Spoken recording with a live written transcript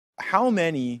how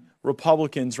many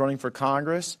Republicans running for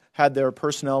Congress had their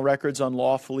personnel records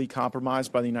unlawfully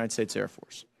compromised by the United States Air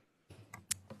Force?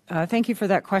 Thank you for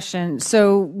that question.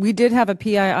 So we did have a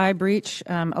PII breach,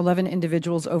 11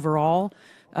 individuals overall.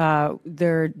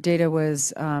 Their data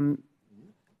was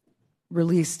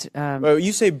released. Well,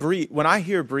 you say breach. When I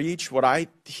hear breach, what I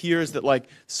hear is that like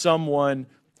someone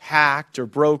hacked or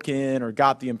broke in or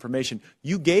got the information.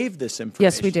 You gave this information.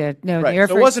 Yes, we did. No, right. the Air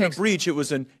So Force it wasn't a breach, it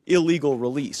was an illegal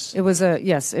release. It was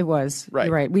yes, it was. Right.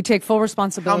 You're right. We take full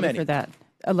responsibility How many? for that.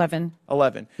 11.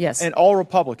 11. Yes. And all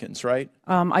Republicans, right?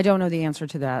 I don't know the answer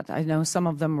to that. I know some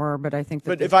of them were, but I think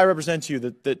that. But if I represent you,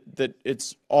 that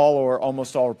it's all or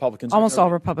almost all Republicans. Almost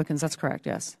all Republicans, that's correct,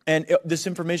 yes. And this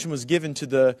information was given to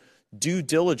the due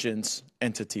diligence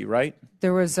entity, right?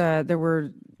 There was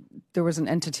an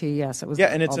entity, yes. It was. Yeah,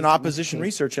 and it's an opposition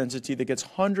research entity that gets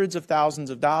hundreds of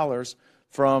thousands of dollars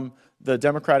from the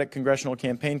Democratic Congressional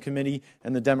Campaign Committee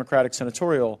and the Democratic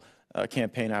Senatorial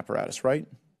campaign apparatus, right?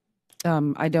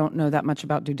 I don't know that much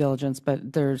about due diligence, but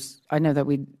I know that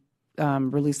we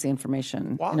released the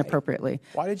information inappropriately.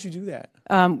 Why did you do that?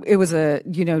 It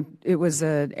was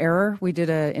an error. We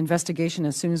did an investigation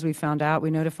as soon as we found out.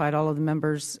 We notified all of the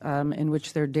members in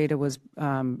which their data was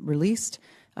released.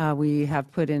 We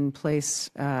have put in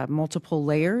place multiple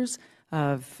layers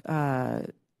of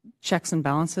checks and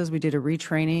balances. We did a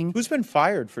retraining. Who's been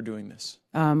fired for doing this?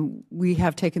 We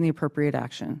have taken the appropriate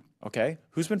action. Okay.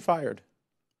 Who's been fired?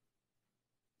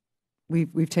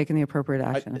 We've taken the appropriate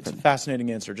action. It's a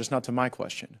fascinating answer, just not to my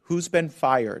question. Who's been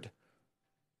fired?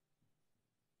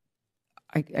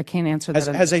 I can't answer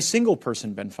that. Has a single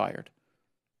person been fired?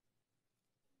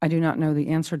 I do not know the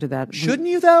answer to that. Shouldn't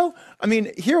you, though? I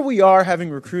mean, here we are having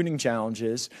recruiting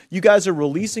challenges. You guys are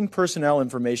releasing personnel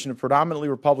information of predominantly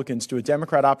Republicans to a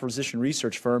Democrat opposition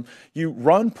research firm. You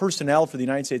run personnel for the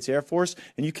United States Air Force,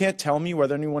 and you can't tell me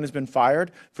whether anyone has been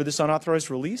fired for this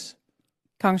unauthorized release?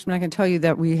 Congressman, I can tell you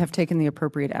that we have taken the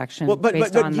appropriate action. But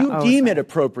you deem it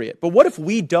appropriate. But what if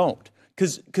we don't?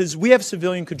 Because we have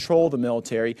civilian control of the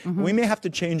military. Mm-hmm. And we may have to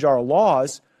change our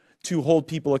laws to hold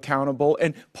people accountable.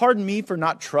 And pardon me for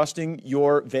not trusting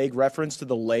your vague reference to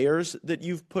the layers that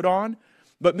you've put on.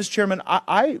 But, Mr. Chairman,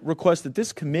 I request that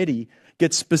this committee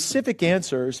get specific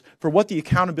answers for what the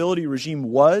accountability regime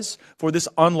was for this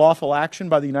unlawful action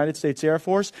by the United States Air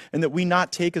Force, and that we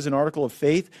not take as an article of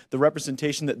faith the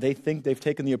representation that they think they've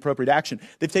taken the appropriate action.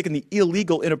 They've taken the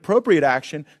illegal, inappropriate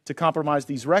action to compromise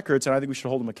these records, and I think we should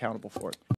hold them accountable for it.